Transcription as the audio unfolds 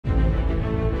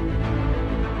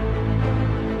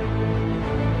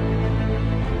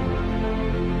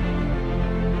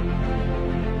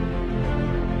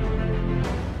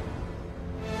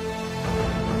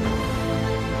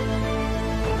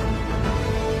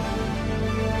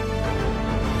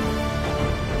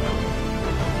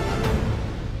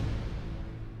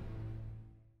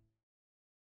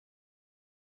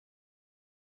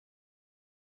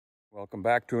Welcome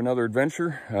back to another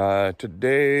adventure.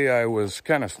 Today I was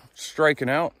kind of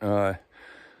striking out.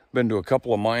 Been to a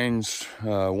couple of mines.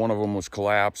 One of them was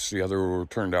collapsed. The other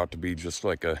turned out to be just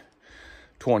like a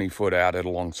 20-foot adit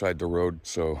alongside the road.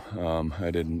 So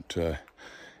I didn't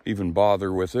even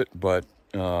bother with it. But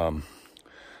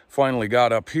finally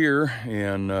got up here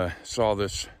and saw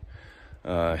this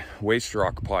waste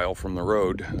rock pile from the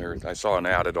road. I saw an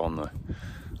adit on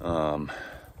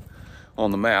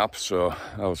the map, so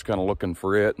I was kind of looking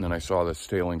for it, and then I saw this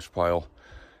tailings pile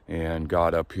and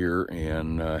got up here,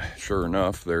 and sure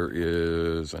enough, there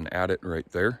is an adit right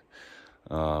there.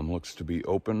 Looks to be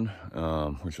open,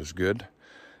 which is good.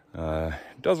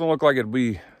 Doesn't look like it'd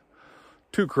be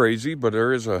too crazy, but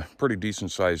there is a pretty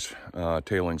decent sized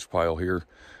tailings pile here.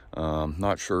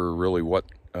 Not sure really what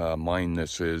mine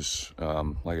this is.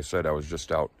 Like I said, I was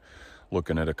just out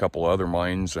looking at a couple other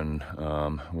mines and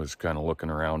was kind of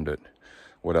looking around at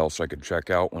what else I could check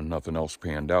out when nothing else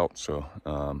panned out. So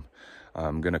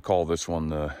I'm going to call this one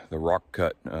the rock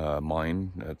cut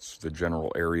mine. That's the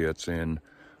general area it's in.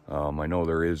 I know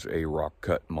there is a rock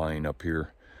cut mine up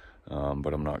here,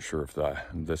 but I'm not sure if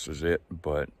this is it.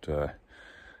 But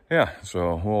yeah,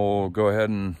 so we'll go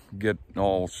ahead and get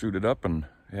all suited up and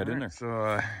head in there.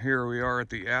 So here we are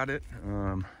at the adit.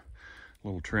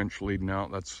 Little trench leading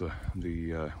out. That's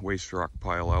the waste rock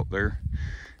pile out there.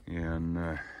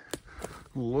 And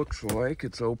looks like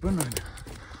it's open.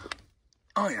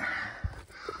 Oh yeah,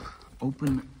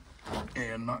 open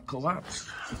and not collapsed.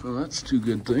 So that's two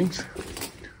good things.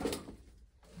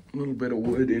 A little bit of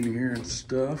wood in here and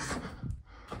stuff.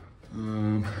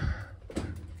 Oh,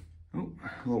 a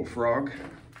little frog.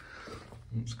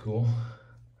 That's cool.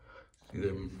 See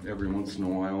them every once in a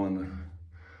while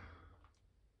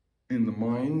in the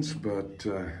mines, but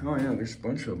oh yeah, there's a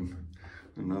bunch of them.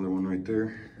 Another one right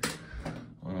there.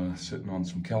 Sitting on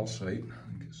some calcite.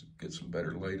 Get some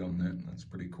better light on that. That's a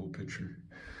pretty cool picture.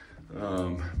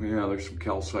 Yeah, there's some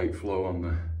calcite flow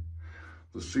on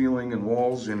the ceiling and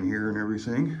walls in here and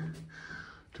everything.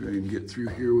 Try and get through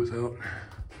here without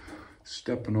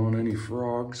stepping on any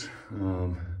frogs.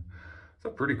 It's a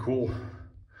pretty cool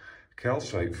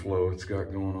calcite flow it's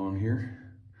got going on here.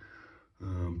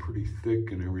 Pretty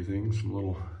thick and everything.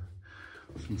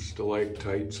 Some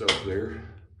stalactites up there.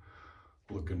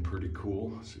 Looking pretty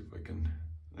cool. Let's see if I can,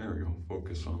 there we go,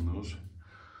 focus on those.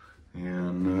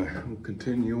 And we'll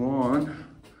continue on.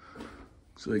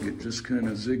 Looks like it just kind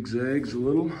of zigzags a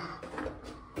little.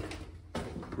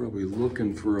 Probably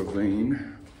looking for a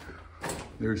vein.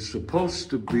 There's supposed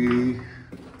to be,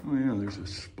 oh yeah, there's a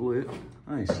split.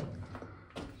 Nice.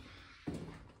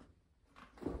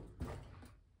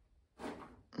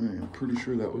 I'm pretty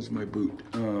sure that was my boot.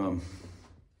 Oh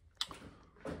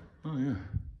yeah.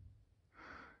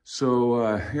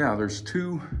 So yeah, there's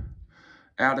two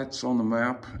adits on the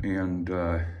map and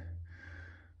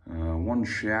one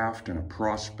shaft and a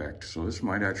prospect. So this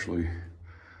might actually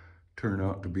turn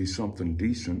out to be something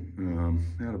decent.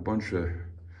 Had a bunch of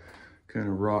kind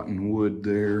of rotten wood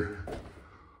there.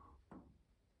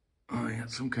 Oh, I got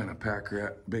some kind of pack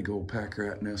rat, big old pack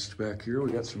rat nest back here.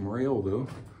 We got some rail though.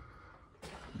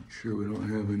 Make sure we don't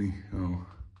have any,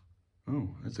 oh,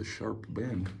 that's a sharp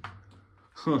bend.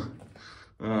 Huh.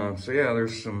 So yeah,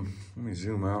 there's some, let me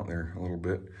zoom out there a little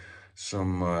bit,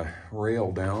 some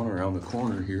rail down around the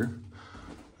corner here.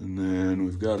 And then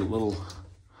we've got a little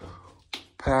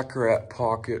pack rat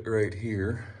pocket right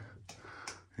here.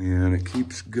 And it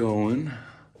keeps going.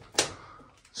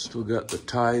 Still got the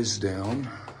ties down.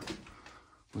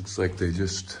 Looks like they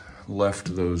just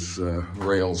left those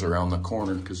rails around the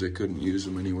corner because they couldn't use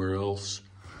them anywhere else.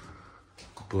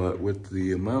 But with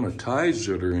the amount of ties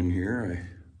that are in here,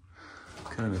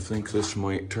 I kind of think this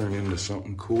might turn into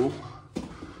something cool.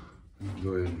 I'll go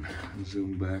ahead and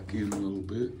zoom back in a little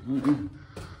bit. Oh, yeah.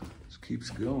 This keeps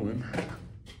going.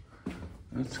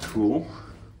 That's cool.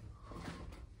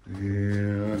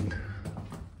 And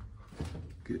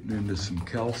getting into some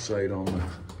calcite on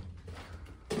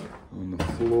the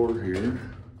floor here.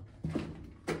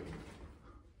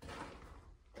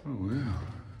 Oh wow,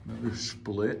 another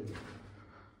split.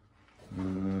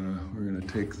 We're gonna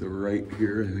take the right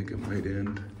here. I think it might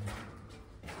end.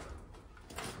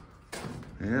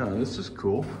 Yeah, this is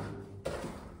cool.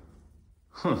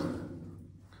 Huh.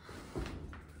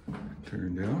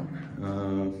 Turned out.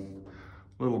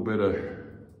 A little bit of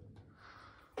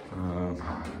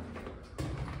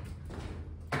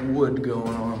wood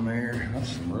going on there. That's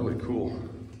some really cool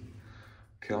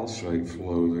calcite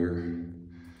flow there.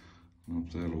 I don't know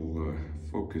if that'll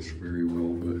focus very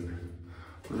well, but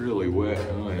really wet.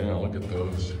 Oh yeah, look at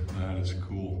those. That is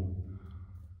cool.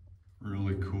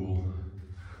 Really cool.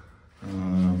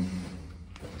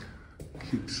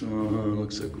 Keeps on,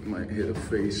 looks like we might hit a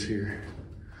face here,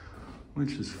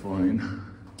 which is fine.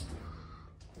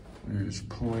 There's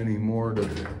plenty more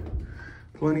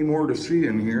to see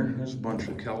in here. There's a bunch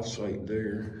of calcite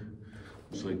there.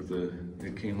 It's like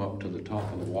it came up to the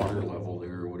top of the water level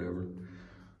there or whatever.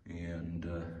 And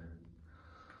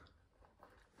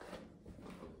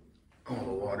all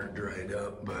the water dried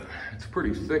up, but it's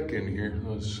pretty thick in here.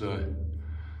 Those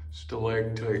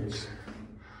stalactites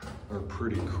are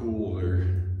pretty cool there.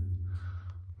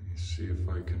 Let me see if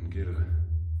I can get a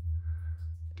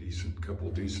couple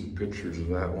decent pictures of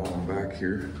that while I'm back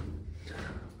here.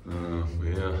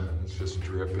 Yeah, it's just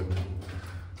dripping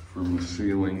from the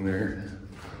ceiling there.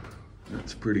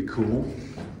 That's pretty cool.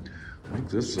 I think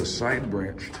this is a side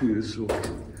branch too, so we'll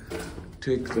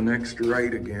take the next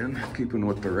right again, keeping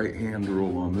with the right hand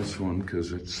rule on this one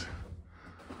because it's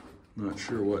not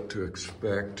sure what to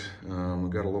expect. We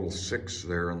got a little 6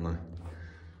 there on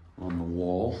the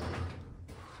wall,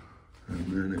 and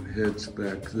then it heads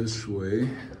back this way.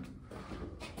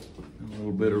 A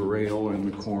little bit of rail in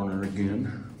the corner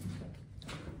again.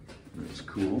 That's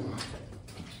cool.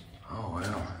 Oh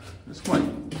wow, this might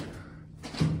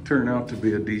turn out to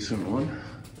be a decent one.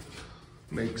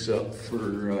 Makes up for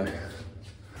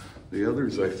the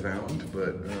others I found,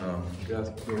 but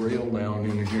got the rail down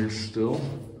in here still.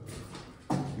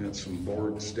 Got some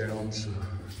boards down so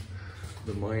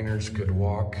the miners could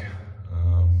walk.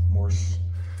 More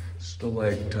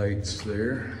stalactites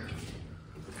there.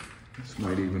 This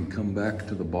might even come back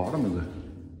to the bottom of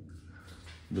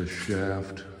the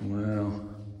shaft. Wow.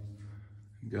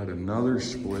 Got another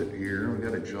split here. We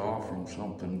got a jaw from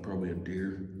something, probably a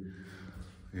deer.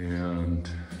 And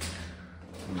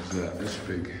what's that? This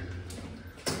big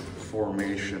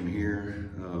formation here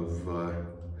of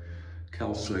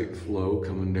calcite flow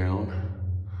coming down.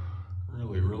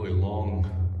 Really long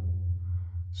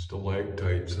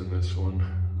stalactites in this one.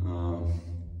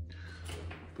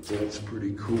 But that's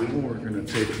pretty cool. We're gonna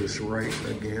take this right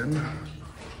again.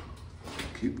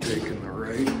 Keep taking the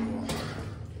right.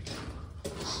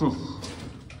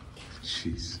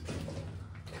 Jeez.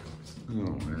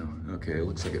 Oh man. Okay, it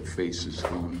looks like it faces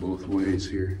going both ways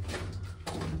here.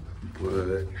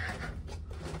 But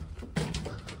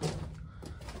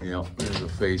yeah, there's a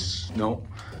face. Nope.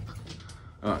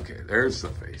 Okay, there's the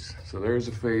face. So there's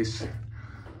a face.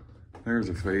 There's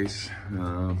a face.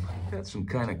 Got some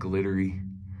kind of glittery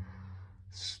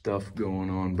stuff going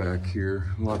on back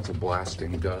here. Lots of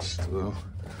blasting dust though.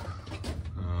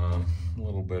 A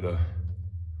little bit of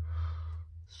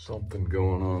something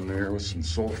going on there with some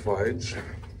sulfides.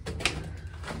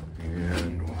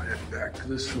 And we'll head back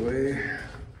this way.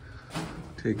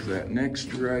 Take that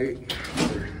next right.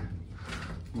 Another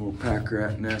little pack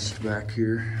rat nest back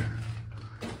here.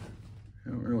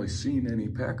 Haven't really seen any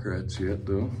pack rats yet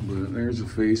though, but there's a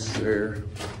face there.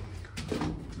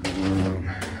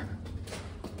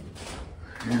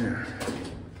 Yeah.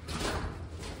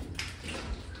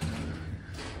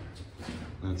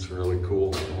 That's really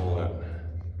cool,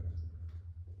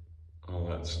 all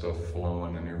that stuff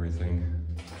flowing and everything.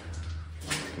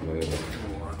 But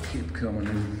we'll keep coming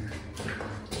in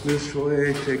this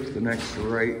way, take the next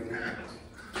right,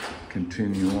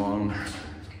 continue on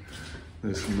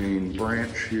this main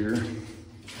branch here.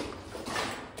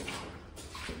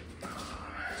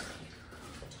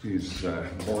 These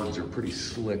boards are pretty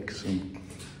slick, so I'm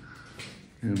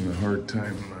having a hard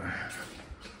time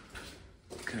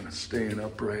kind of staying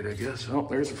upright, I guess. Oh,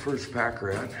 there's the first pack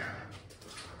rat.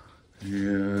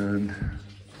 And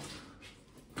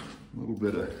a little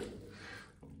bit of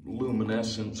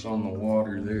luminescence on the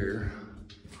water there.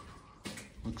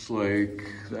 Looks like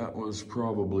that was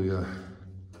probably a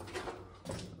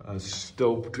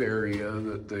stoped area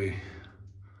that they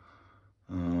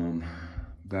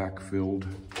backfilled,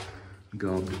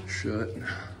 gobbed it shut.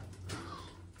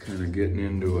 Kind of getting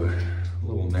into a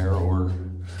little narrower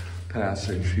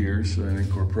passage here, so I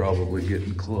think we're probably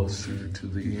getting closer to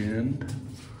the end.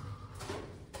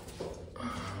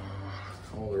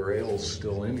 All the rails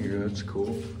still in here, that's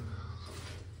cool.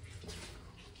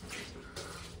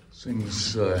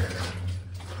 Seems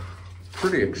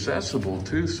pretty accessible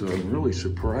too, so I'm really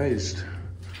surprised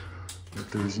that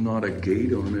there's not a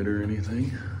gate on it or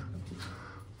anything,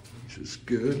 which is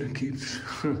good. It keeps,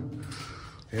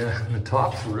 yeah, the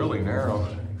top's really narrow.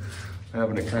 I'm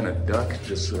having to kind of duck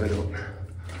just so I don't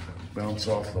bounce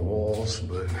off the walls,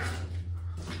 but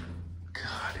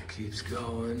God, it keeps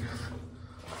going.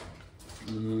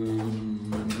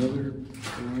 Another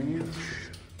branch,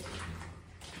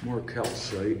 more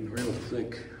calcite, real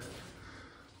thick,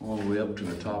 all the way up to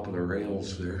the top of the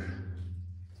rails there.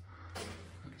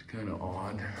 kind of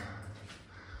odd.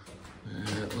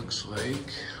 And it looks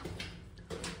like,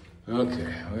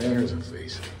 okay, well, there's a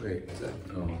face. Wait, is that,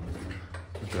 oh,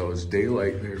 that was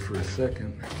daylight there for a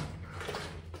second.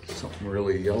 Something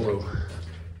really yellow.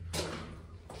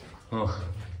 Oh,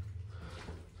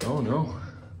 oh no.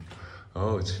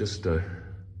 Oh, it's just a,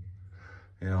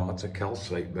 you know, lots of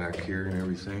calcite back here and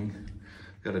everything.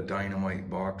 Got a dynamite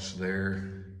box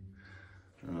there.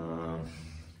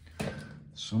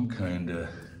 Some kind of,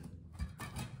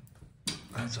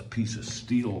 that's a piece of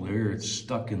steel there. It's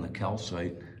stuck in the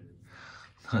calcite.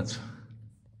 That's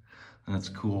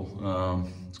cool.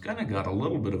 It's kind of got a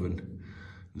little bit of a,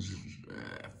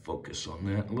 focus on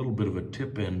that, a little bit of a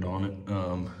tip end on it.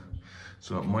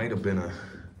 So it might have been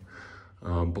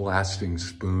a blasting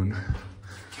spoon.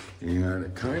 And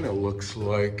it kind of looks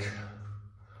like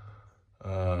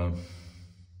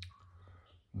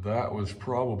that was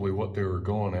probably what they were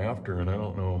going after, and I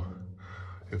don't know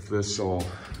if this all,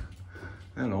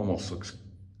 that almost looks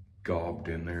gobbed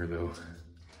in there though,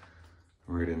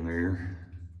 right in there,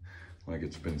 like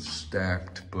it's been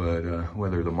stacked, but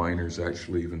whether the miners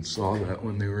actually even saw that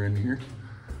when they were in here.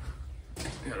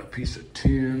 Got a piece of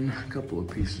tin, a couple of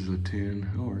pieces of tin.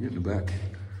 Oh, we're getting back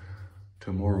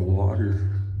to more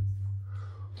water.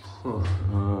 Huh.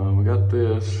 We got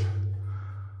this,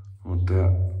 what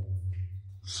that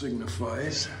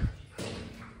signifies.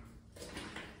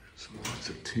 Some lots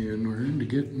of tin. We're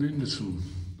getting into some,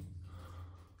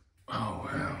 oh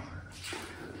wow.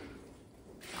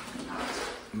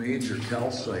 Major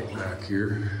calcite back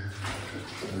here.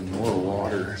 And more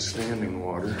water, standing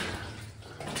water.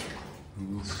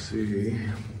 Let's see.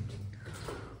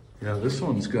 Yeah, this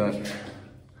one's got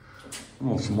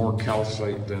almost more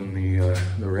calcite than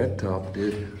the red top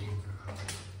did.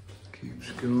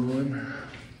 Keeps going.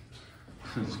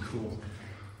 That's cool.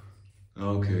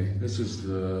 Okay, this is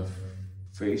the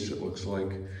face, it looks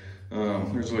like.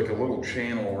 There's like a little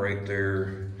channel right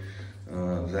there.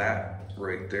 That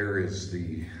right there is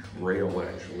the rail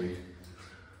actually.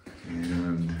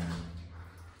 And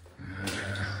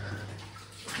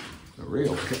the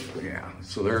rail, yeah.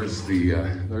 So there's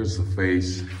the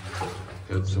face.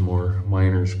 Got some more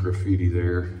miners graffiti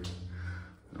there.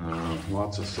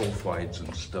 Lots of sulfides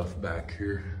and stuff back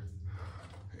here.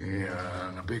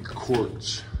 And a big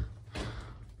quartz.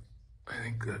 I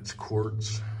think that's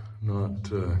quartz, not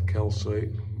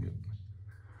calcite.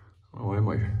 Oh, why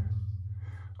my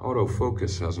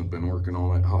autofocus hasn't been working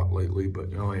all that hot lately,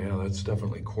 but oh yeah, that's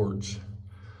definitely quartz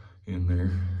in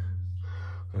there.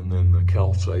 And then the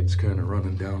calcite's kind of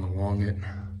running down along it.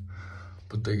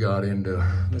 But they got into,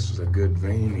 this is a good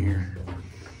vein here.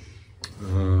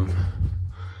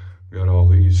 Got all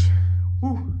these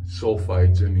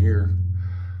sulfides in here.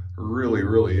 Really,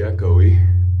 really echoey.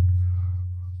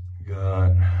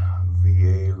 Got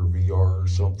VA or VR or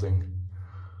something.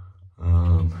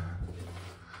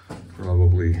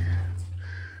 Probably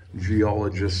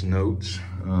geologist notes.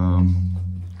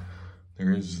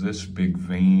 There is this big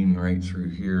vein right through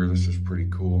here. This is pretty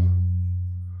cool.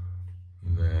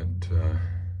 That, sorry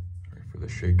for the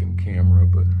shaking camera,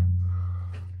 but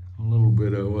a little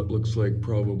bit of what looks like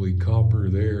probably copper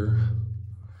there.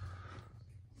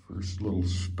 First little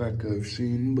speck I've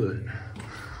seen, but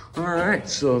all right,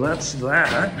 so that's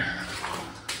that.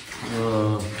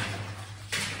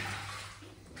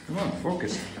 Come on,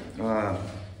 focus.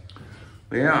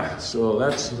 Yeah, so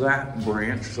that's that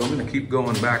branch. So I'm gonna keep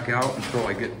going back out until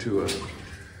I get to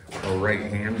a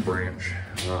right-hand branch,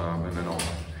 and then I'll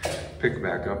pick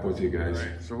back up with you guys.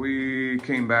 Right. So we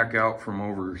came back out from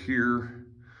over here.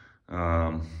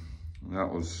 That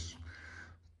was,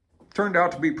 turned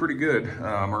out to be pretty good.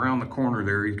 Around the corner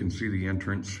there, you can see the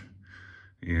entrance.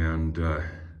 And so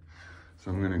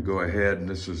I'm gonna go ahead,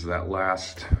 this is that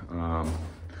last,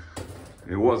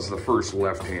 it was the first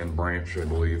left-hand branch, I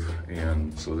believe.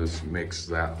 And so this makes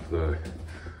that the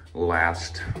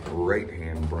last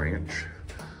right-hand branch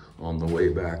on the way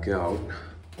back out.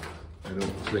 I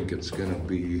don't think it's gonna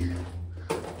be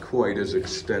quite as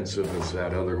extensive as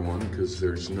that other one because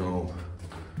there's no,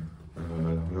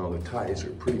 well, the ties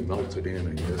are pretty melted in,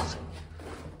 I guess.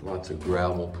 Lots of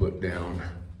gravel put down.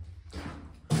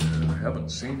 I haven't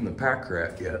seen the pack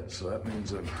rat yet, so that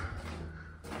means I'm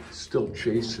still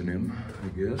chasing him, I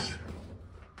guess.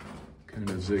 Kind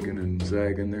of zigging and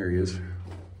zagging, there he is.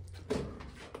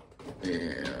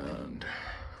 And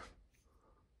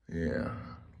yeah,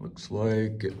 looks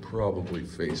like it probably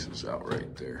faces out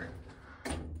right there.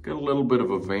 Got a little bit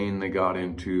of a vein they got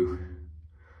into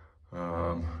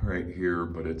right here,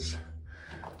 but it's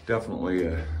definitely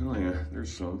a, oh yeah,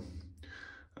 there's some.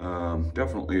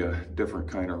 Definitely a different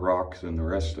kind of rock than the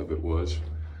rest of it was.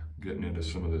 getting into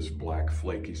some of this black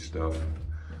flaky stuff.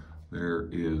 There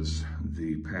is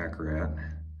the pack rat.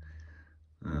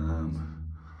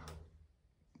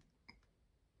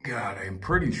 God, I'm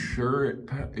pretty sure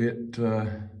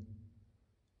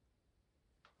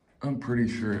I'm pretty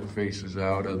sure it faces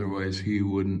out, otherwise he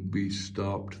wouldn't be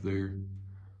stopped there.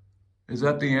 Is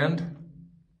that the end?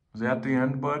 Is that the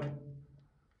end, bud?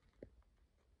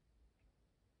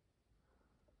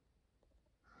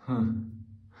 Huh.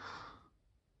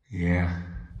 Yeah.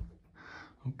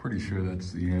 I'm pretty sure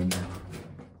that's the end.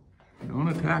 Don't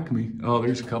attack me. Oh,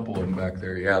 there's a couple of them back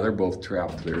there. Yeah, they're both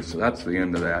trapped there, so that's the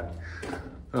end of that.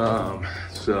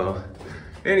 So,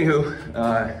 anywho,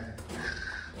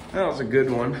 that was a good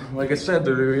one. Like I said,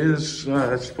 there is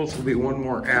supposed to be one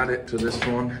more adit to this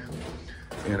one,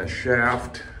 and a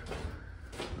shaft,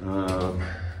 and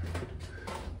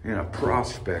a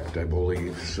prospect, I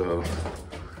believe. So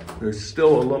there's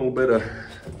still a little bit of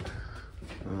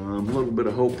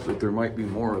hope that there might be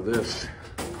more of this.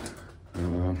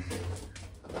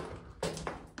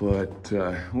 But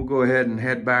we'll go ahead and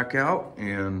head back out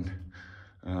and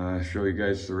show you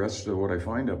guys the rest of what I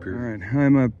find up here. All right,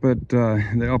 I'm up at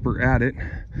the upper adit.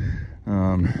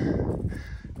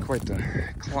 Quite the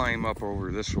climb up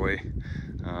over this way.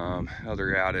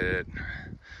 Other adit,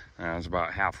 I was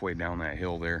about halfway down that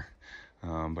hill there,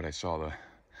 but I saw the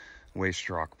waste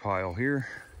rock pile here,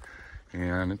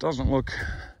 and it doesn't look,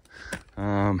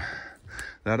 that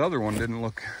other one didn't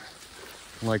look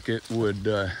like it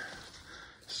would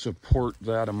support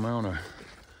that amount of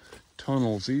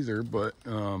tunnels either, but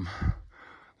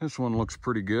this one looks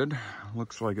pretty good.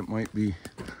 Looks like it might be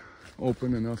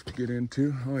open enough to get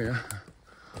into. Oh yeah,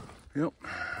 yep.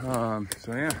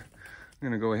 So yeah, I'm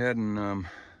gonna go ahead and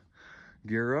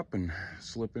gear up and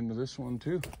slip into this one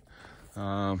too.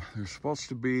 There's supposed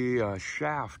to be a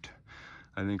shaft,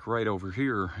 I think, right over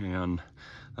here, and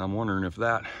I'm wondering if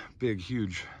that big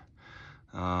huge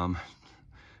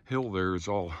hill there is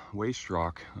all waste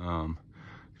rock,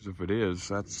 because if it is,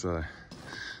 that's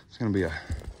it's going to be a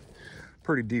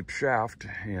pretty deep shaft,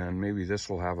 and maybe this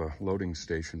will have a loading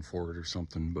station for it or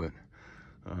something. But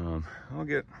I'll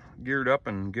get geared up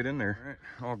and get in there. All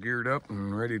right, all geared up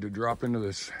and ready to drop into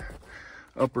this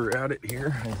upper adit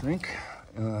here. I think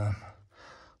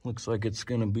looks like it's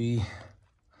going to be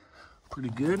pretty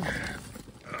good.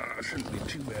 Shouldn't be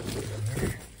too bad to get in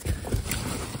there.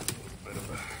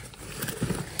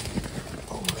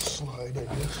 Slide, I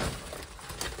guess.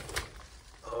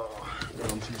 Oh,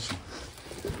 down through some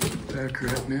pack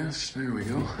rat nest. There we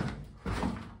go.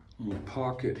 Little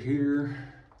pocket here.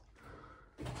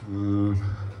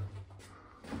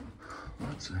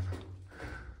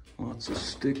 Lots of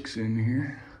sticks in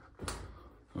here.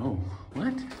 Oh,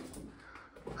 what?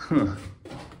 Huh.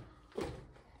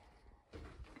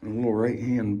 A little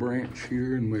right-hand branch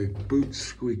here, and my boots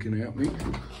squeaking at me.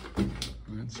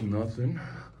 That's nothing.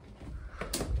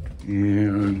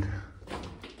 And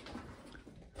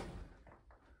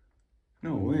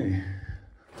no way.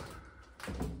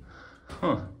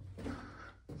 Huh.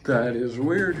 That is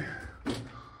weird.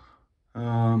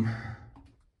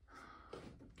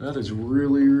 That is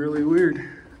really, really weird.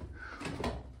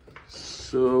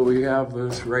 So we have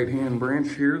this right-hand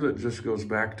branch here that just goes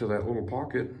back to that little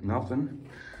pocket, nothing.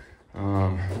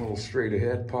 A little straight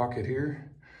ahead pocket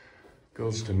here,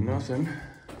 goes to nothing.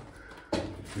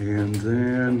 And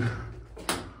then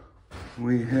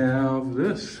we have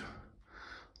this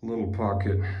little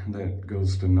pocket that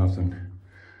goes to nothing.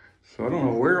 So I don't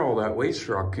know where all that waste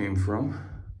rock came from,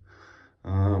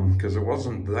 because it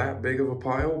wasn't that big of a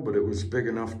pile, but it was big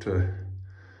enough to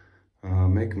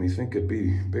make me think it'd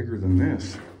be bigger than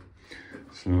this.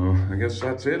 So I guess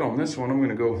that's it on this one. I'm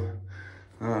gonna go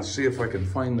see if I can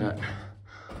find that.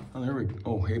 Oh, there we go.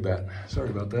 Oh, hey, bat. Sorry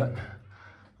about that.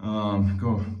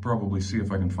 Go probably see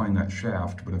if I can find that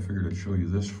shaft, but I figured I'd show you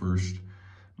this first.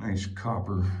 Nice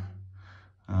copper,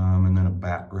 and then a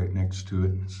bat right next to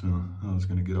it. So I was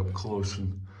gonna get up close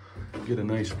and get a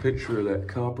nice picture of that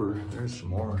copper. There's some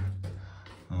more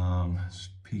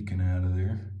just peeking out of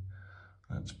there.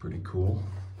 That's pretty cool.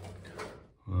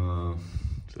 So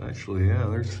actually, yeah,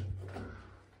 there's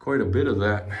quite a bit of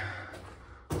that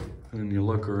when you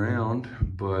look around,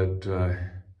 but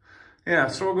yeah,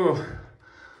 so we'll go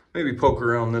maybe poke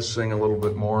around this thing a little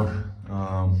bit more.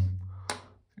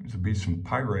 Seems to be some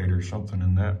pyrite or something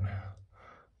in that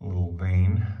little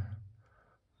vein.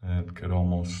 That could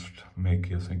almost make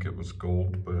you think it was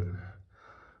gold, but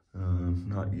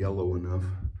not yellow enough.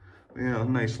 Yeah, a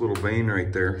nice little vein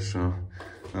right there. So,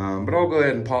 but I'll go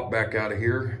ahead and pop back out of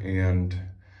here and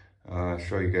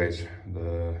show you guys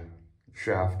the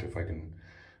shaft if I can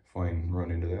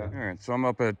run into that. All right, so I'm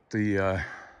up at the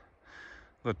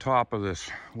the top of this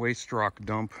waste rock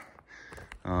dump.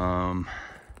 Where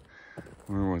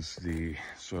was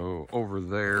so over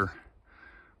there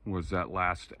was that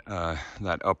last,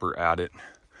 that upper adit,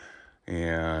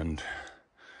 and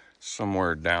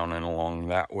somewhere down and along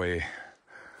that way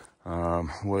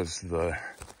was the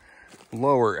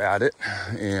lower adit,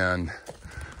 and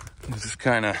this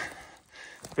kind of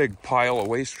big pile of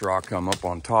waste rock I'm up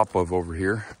on top of over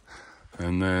here.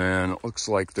 And then it looks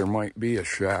like there might be a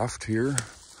shaft here.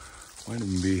 Might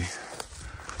even be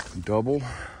double.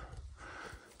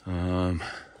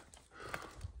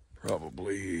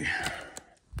 Probably,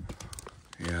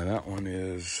 yeah, that one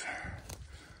is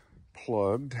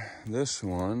plugged. This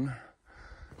one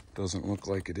doesn't look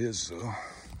like it is, though.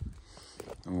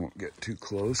 I won't get too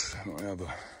close. I don't have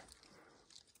a,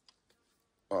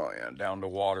 oh yeah, down to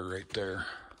water right there.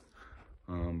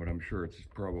 But I'm sure it's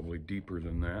probably deeper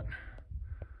than that.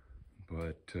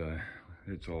 But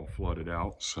it's all flooded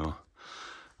out, so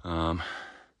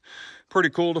pretty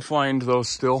cool to find those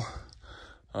still.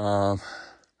 You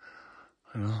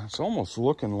know, it's almost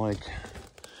looking like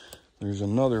there's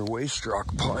another waste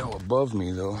rock pile above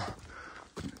me, though.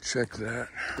 Check that.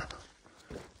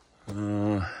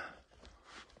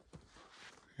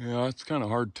 Yeah, it's kind of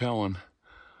hard telling.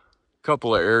 A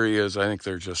couple of areas, I think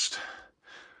they're just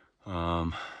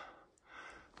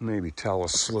maybe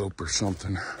talus slope or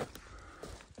something.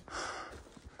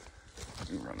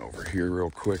 Let me run over here real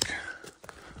quick.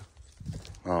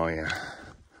 Oh yeah.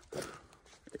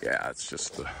 Yeah, it's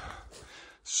just the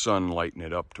sun lighting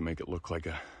it up to make it look like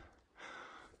a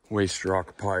waste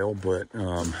rock pile, but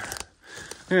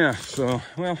yeah, so,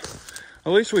 well,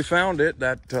 at least we found it.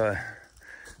 That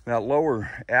that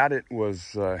lower adit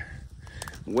was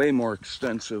way more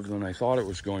extensive than I thought it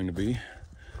was going to be,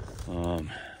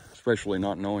 especially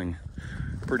not knowing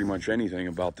pretty much anything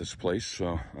about this place.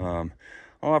 So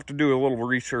I'll have to do a little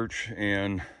research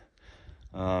and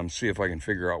see if I can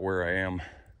figure out where I am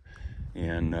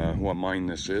and what mine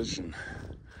this is.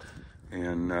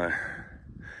 And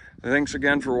thanks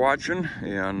again for watching,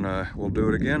 and we'll do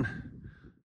it again.